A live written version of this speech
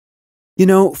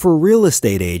For real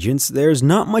estate agents, there's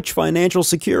not much financial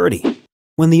security.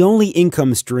 When the only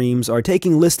income streams are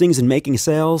taking listings and making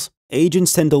sales,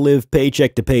 agents tend to live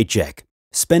paycheck to paycheck,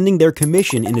 spending their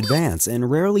commission in advance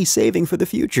and rarely saving for the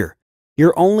future.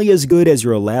 You're only as good as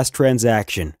your last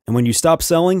transaction, and when you stop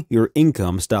selling, your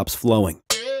income stops flowing.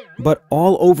 But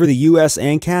all over the US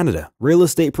and Canada, real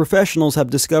estate professionals have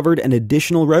discovered an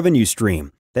additional revenue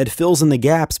stream that fills in the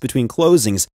gaps between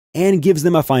closings and gives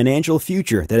them a financial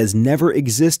future that has never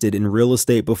existed in real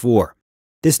estate before.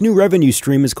 This new revenue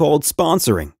stream is called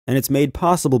sponsoring, and it's made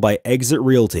possible by Exit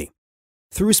Realty.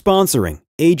 Through sponsoring,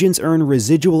 agents earn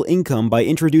residual income by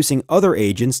introducing other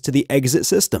agents to the Exit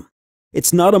system.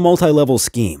 It's not a multi-level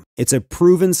scheme. It's a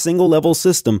proven single-level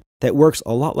system that works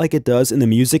a lot like it does in the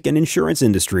music and insurance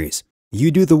industries.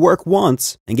 You do the work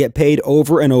once and get paid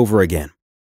over and over again.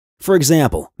 For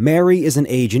example, Mary is an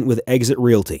agent with Exit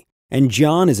Realty, and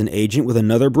John is an agent with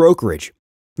another brokerage.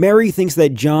 Mary thinks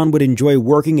that John would enjoy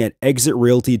working at Exit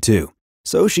Realty too,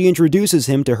 so she introduces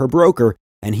him to her broker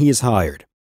and he is hired.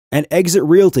 At Exit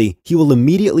Realty, he will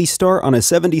immediately start on a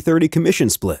 70-30 commission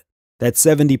split. That's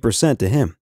 70% to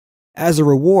him. As a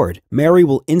reward, Mary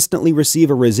will instantly receive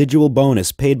a residual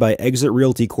bonus paid by Exit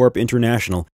Realty Corp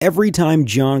International every time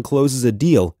John closes a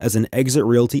deal as an Exit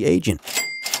Realty agent.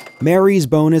 Mary's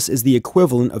bonus is the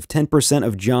equivalent of 10%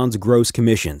 of John's gross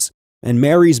commissions, and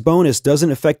Mary's bonus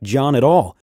doesn't affect John at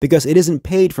all because it isn't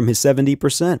paid from his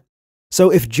 70%. So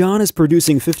if John is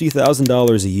producing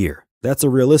 $50,000 a year, that's a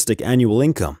realistic annual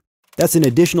income. That's an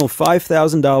additional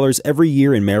 $5,000 every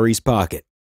year in Mary's pocket.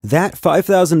 That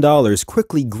 $5,000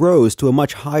 quickly grows to a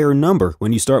much higher number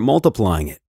when you start multiplying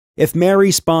it. If Mary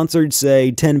sponsored,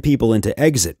 say, 10 people into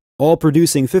Exit, all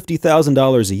producing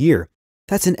 $50,000 a year,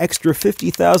 that's an extra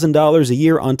 $50,000 a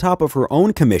year on top of her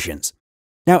own commissions.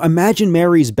 Now imagine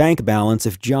Mary's bank balance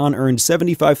if John earned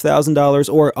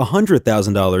 $75,000 or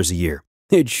 $100,000 a year.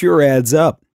 It sure adds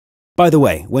up. By the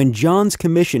way, when John's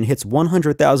commission hits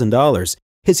 $100,000,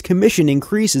 his commission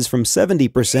increases from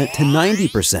 70% to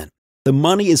 90%. The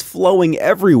money is flowing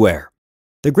everywhere.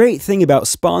 The great thing about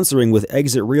sponsoring with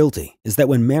Exit Realty is that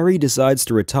when Mary decides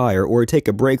to retire or take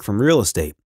a break from real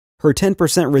estate, her 10%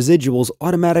 residuals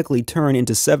automatically turn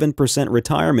into 7%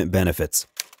 retirement benefits.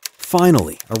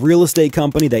 Finally, a real estate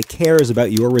company that cares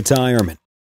about your retirement.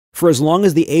 For as long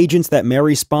as the agents that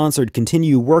Mary sponsored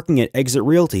continue working at Exit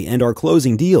Realty and are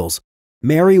closing deals,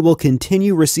 Mary will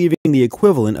continue receiving the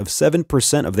equivalent of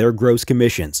 7% of their gross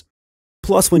commissions.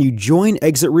 Plus, when you join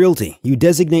Exit Realty, you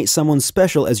designate someone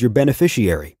special as your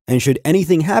beneficiary, and should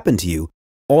anything happen to you,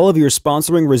 all of your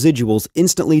sponsoring residuals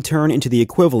instantly turn into the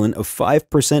equivalent of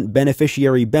 5%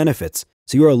 beneficiary benefits,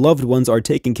 so your loved ones are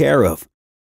taken care of.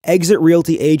 Exit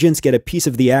Realty agents get a piece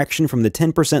of the action from the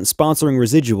 10% sponsoring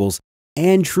residuals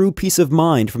and true peace of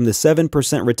mind from the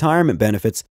 7% retirement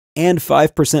benefits and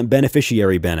 5%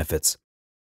 beneficiary benefits.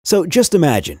 So just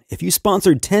imagine, if you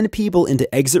sponsored 10 people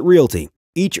into Exit Realty,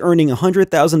 each earning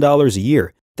 $100,000 a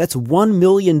year, that's $1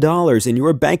 million in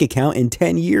your bank account in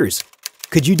 10 years.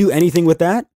 Could you do anything with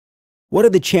that? What are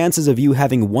the chances of you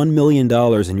having $1 million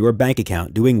in your bank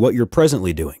account doing what you're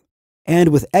presently doing? And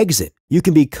with Exit, you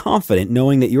can be confident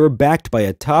knowing that you're backed by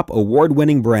a top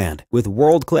award-winning brand with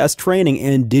world-class training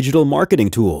and digital marketing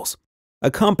tools.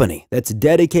 A company that's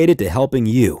dedicated to helping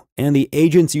you and the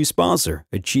agents you sponsor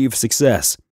achieve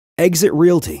success. Exit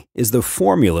Realty is the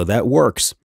formula that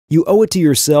works. You owe it to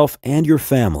yourself and your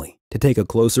family to take a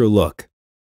closer look.